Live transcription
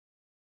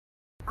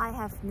I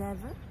have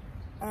never,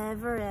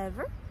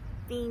 ever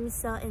been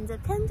so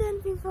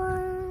independent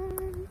before.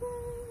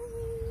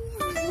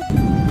 Yay!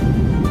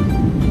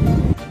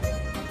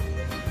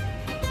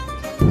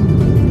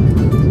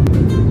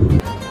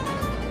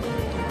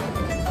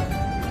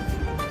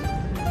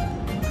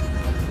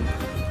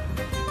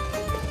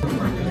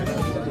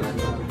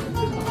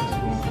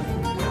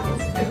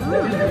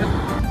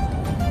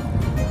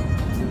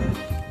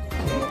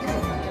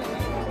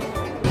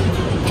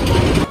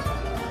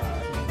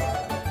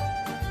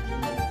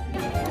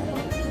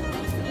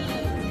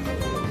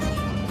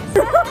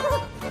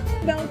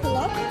 Buckle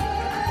up.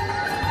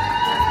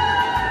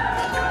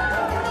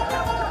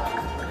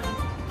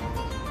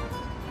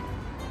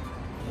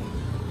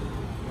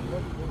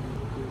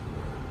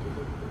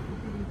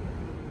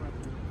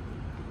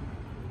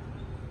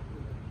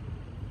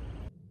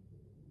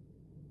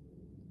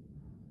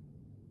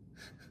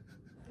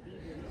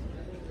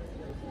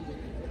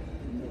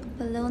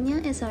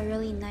 Bologna is a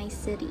really nice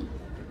city.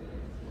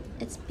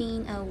 It's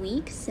been a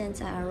week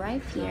since I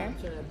arrived here,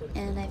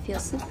 and I feel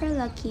super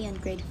lucky and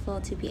grateful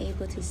to be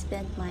able to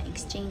spend my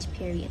exchange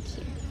period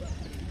here.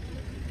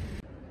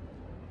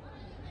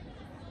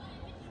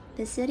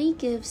 The city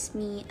gives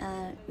me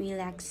a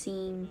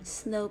relaxing,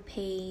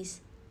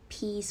 slow-paced,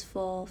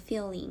 peaceful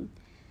feeling.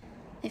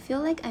 I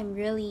feel like I'm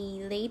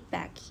really laid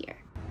back here.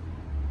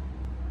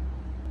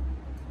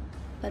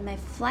 But my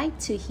flight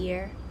to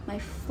here,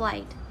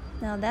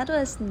 now that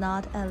was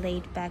not a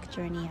laid-back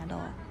journey at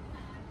all.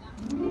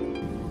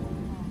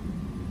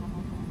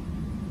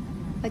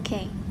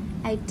 Okay,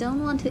 I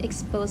don't want to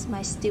expose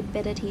my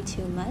stupidity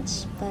too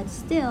much, but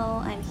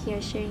still I'm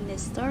here sharing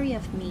this story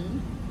of me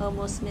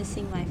almost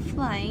missing my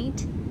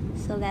flight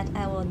so that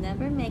I will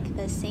never make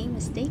the same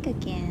mistake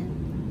again.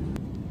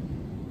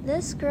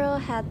 This girl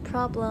had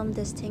problem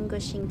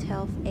distinguishing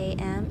 12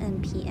 a.m.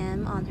 and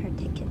p.m. on her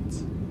ticket.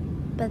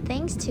 But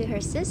thanks to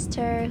her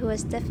sister, who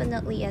was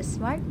definitely a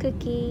smart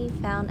cookie,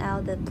 found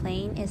out the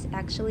plane is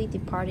actually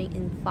departing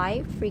in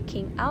 5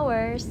 freaking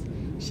hours,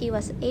 she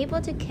was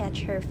able to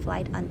catch her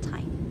flight on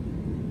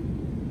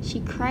time.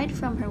 She cried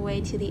from her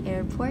way to the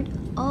airport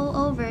all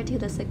over to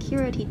the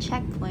security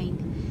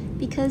checkpoint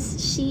because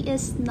she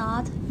is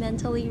not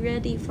mentally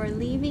ready for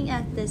leaving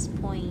at this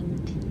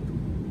point.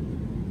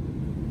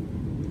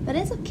 But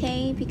it's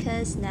okay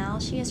because now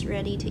she is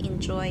ready to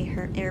enjoy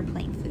her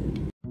airplane food.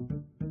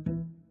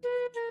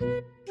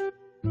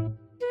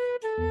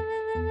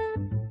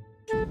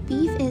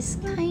 Beef is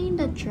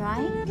kinda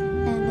dry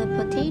and the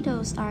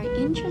potatoes are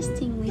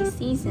interestingly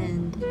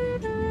seasoned.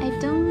 I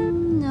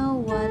don't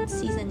know what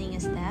seasoning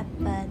is that,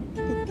 but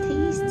it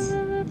tastes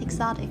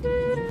exotic.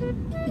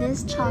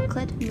 This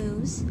chocolate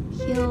mousse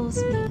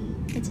heals me.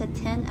 It's a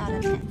 10 out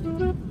of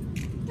 10.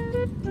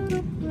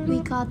 We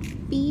got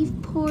beef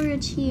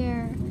porridge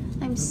here.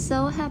 I'm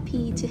so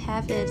happy to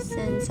have it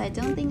since I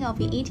don't think I'll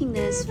be eating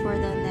this for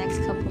the next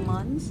couple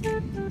months.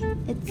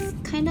 It's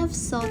kind of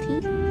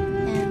salty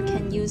and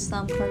can use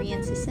some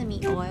Korean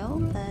sesame oil,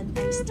 but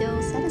I'm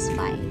still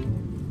satisfied.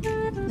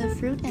 The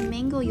fruit and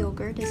mango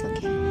yogurt is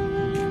okay.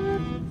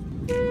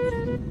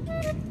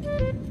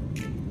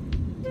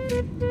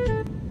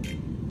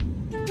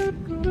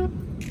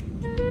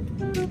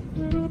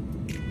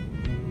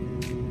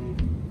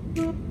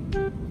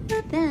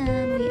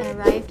 Then we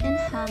arrived in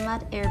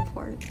Hamad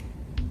Airport.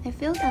 I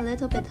felt a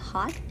little bit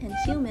hot and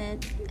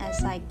humid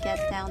as I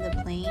get down the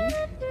plane,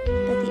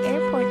 but the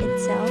airport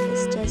itself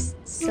is just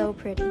so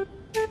pretty.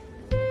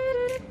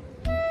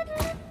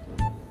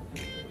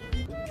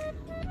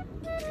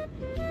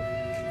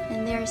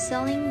 And they're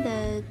selling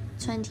the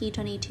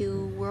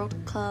 2022 World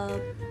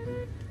Cup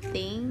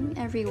thing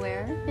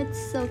everywhere. It's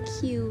so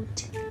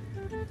cute.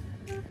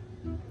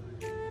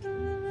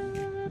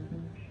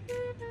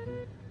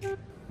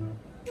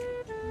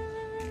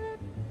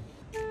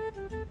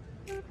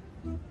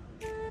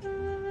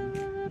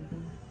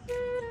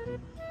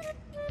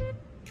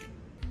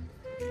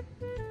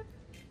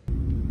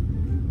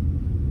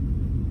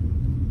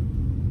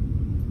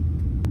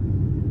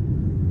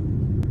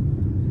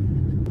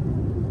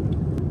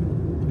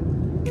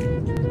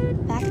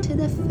 To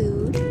the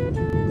food,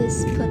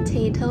 this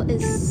potato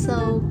is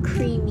so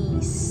creamy,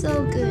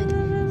 so good,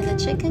 and the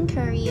chicken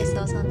curry is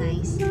also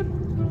nice.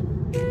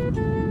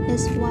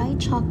 This white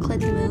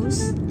chocolate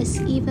mousse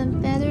is even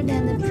better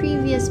than the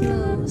previous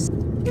mousse.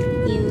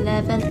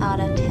 11 out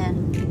of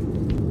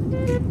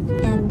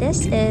 10. And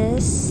this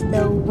is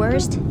the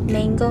worst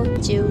mango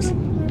juice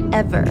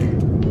ever.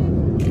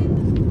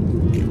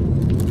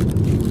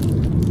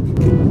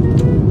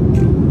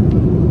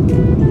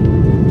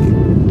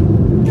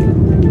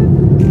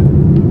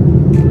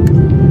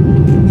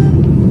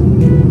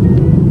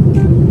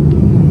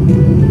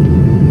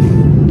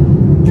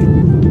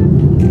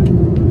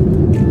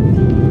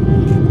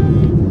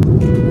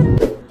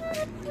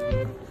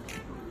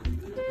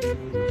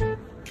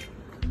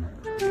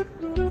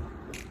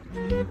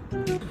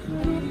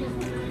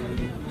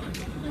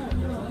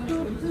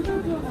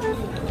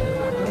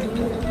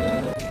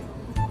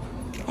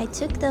 I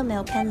took the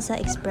Malpensa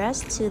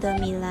Express to the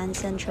Milan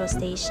Central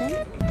Station,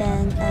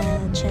 then a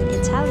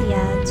Trenitalia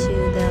area to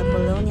the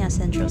Bologna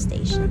Central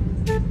Station.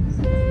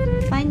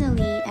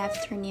 Finally,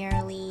 after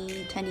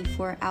nearly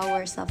 24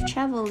 hours of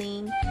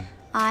traveling,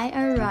 I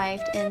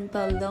arrived in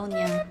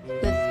Bologna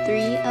with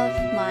 3 of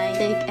my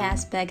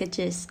big-ass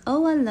baggages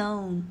all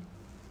alone.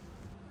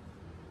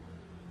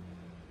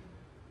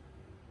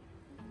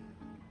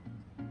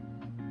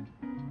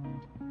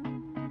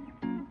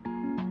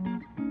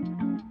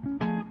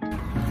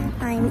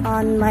 I'm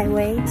on my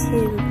way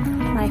to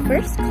my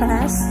first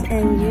class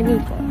in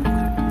Unicorn.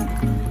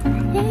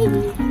 Hey!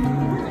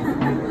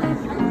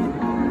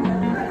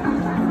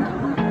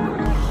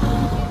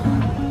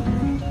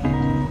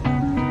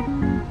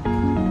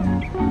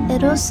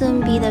 It'll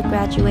soon be the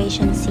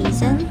graduation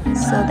season,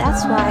 so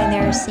that's why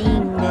they're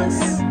singing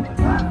this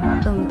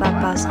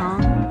Papa song.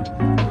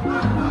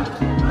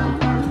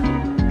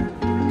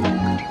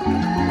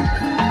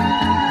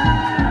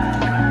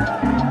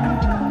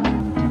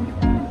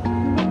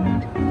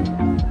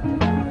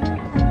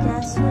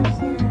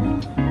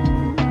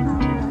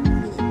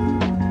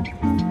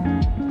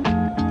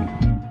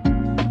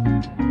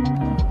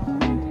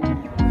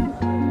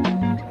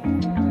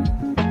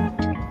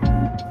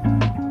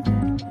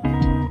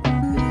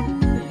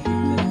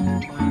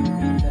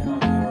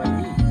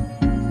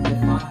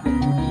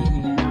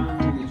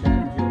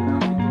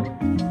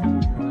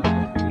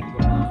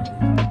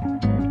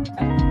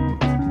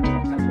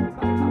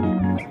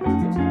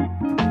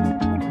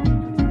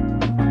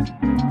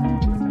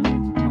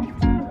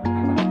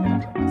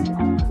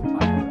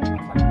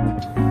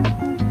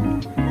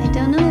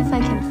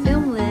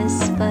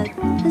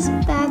 This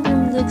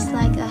bathroom looks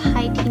like a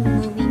high-tea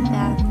movie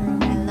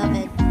bathroom. I love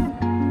it.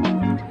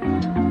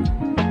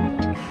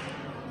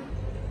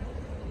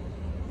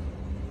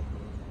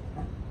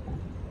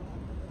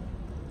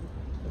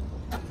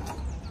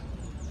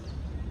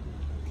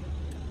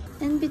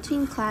 In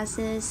between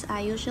classes,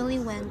 I usually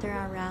wander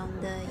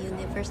around the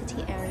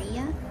university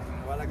area.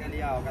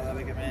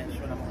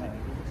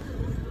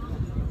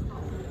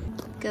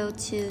 Go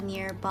to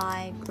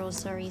nearby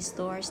grocery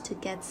stores to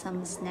get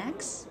some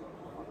snacks.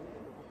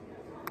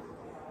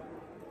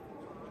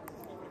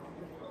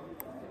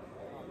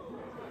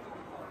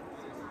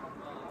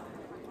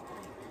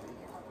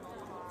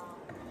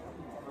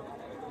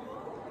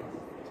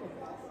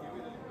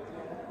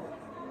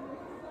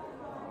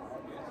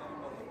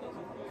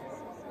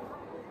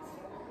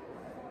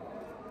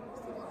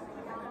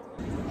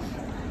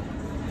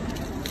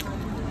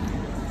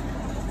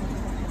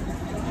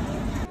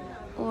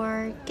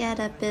 Or get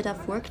a bit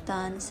of work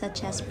done,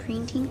 such as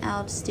printing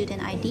out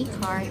student ID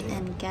card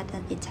and get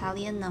an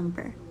Italian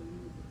number.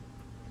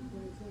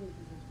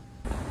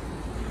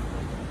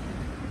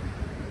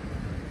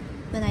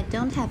 When I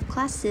don't have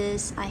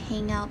classes, I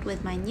hang out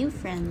with my new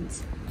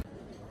friends.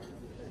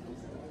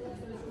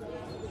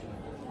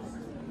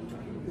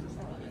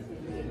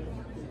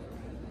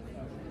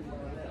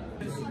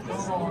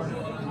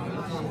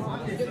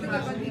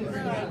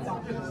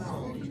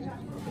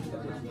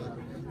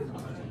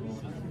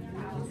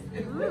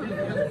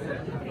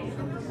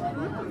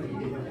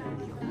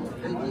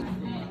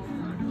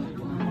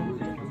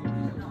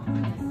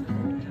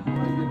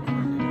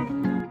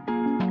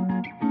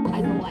 I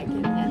don't like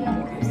it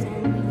anymore, so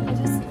I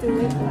just do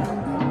it.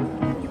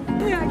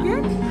 Yeah,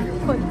 again.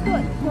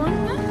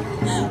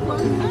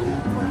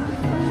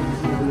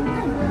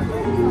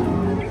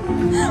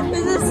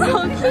 This is so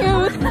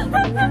cute.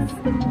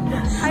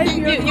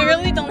 You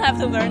really don't have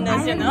to learn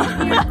this, you know.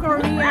 I hear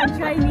Korean,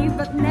 Chinese,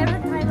 but never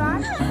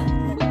Taiwan.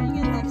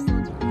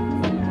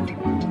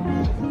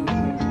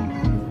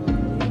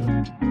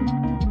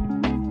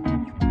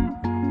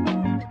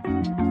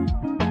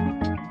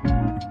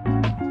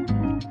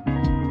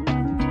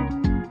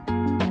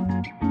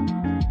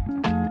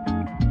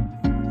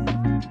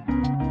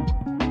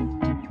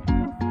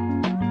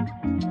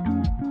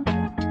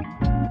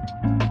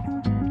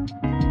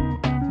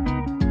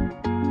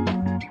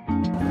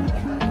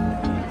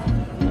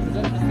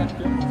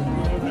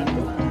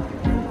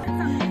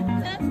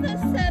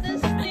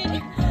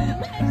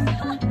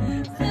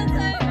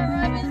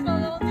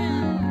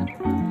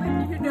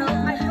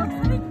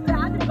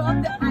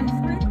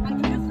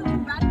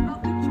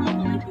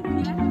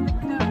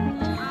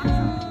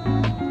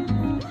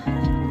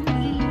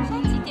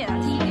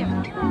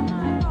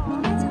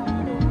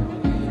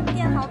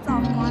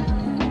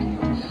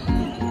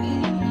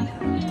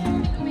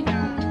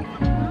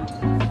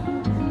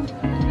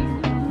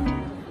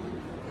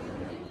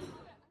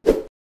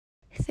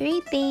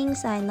 Three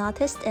things I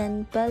noticed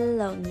in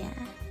Bologna.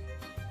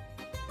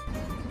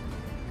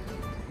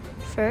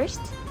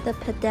 First, the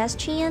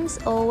pedestrians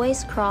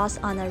always cross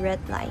on a red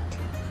light.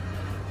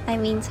 I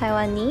mean,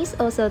 Taiwanese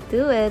also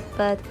do it,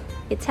 but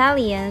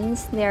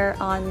Italians, they're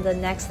on the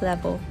next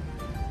level.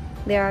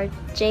 They are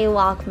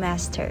jaywalk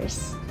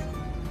masters.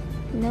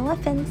 No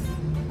offense.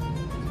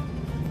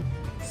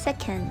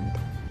 Second,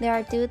 there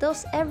are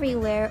doodles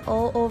everywhere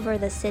all over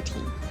the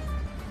city.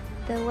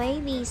 The way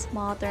these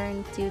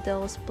modern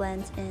doodles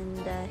blend in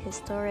the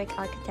historic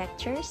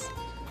architectures,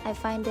 I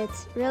find it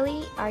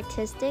really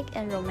artistic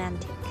and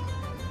romantic.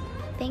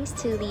 Thanks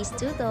to these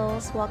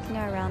doodles, walking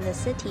around the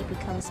city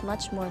becomes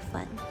much more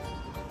fun.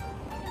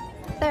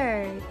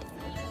 Third,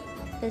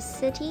 the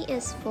city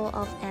is full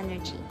of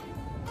energy.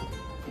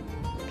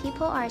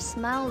 People are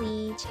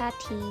smiley,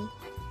 chatty,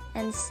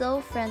 and so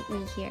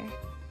friendly here.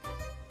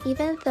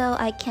 Even though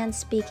I can't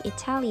speak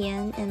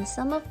Italian and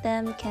some of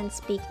them can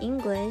speak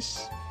English,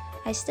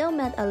 I still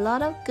met a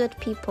lot of good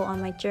people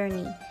on my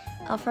journey,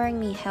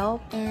 offering me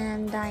help,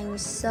 and I'm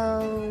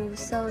so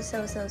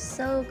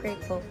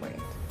grateful for it.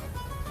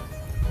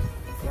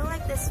 I feel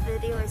like this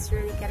video is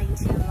really getting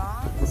too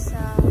long, so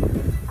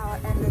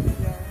I'll end it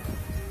here.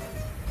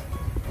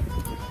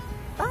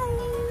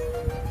 Bye!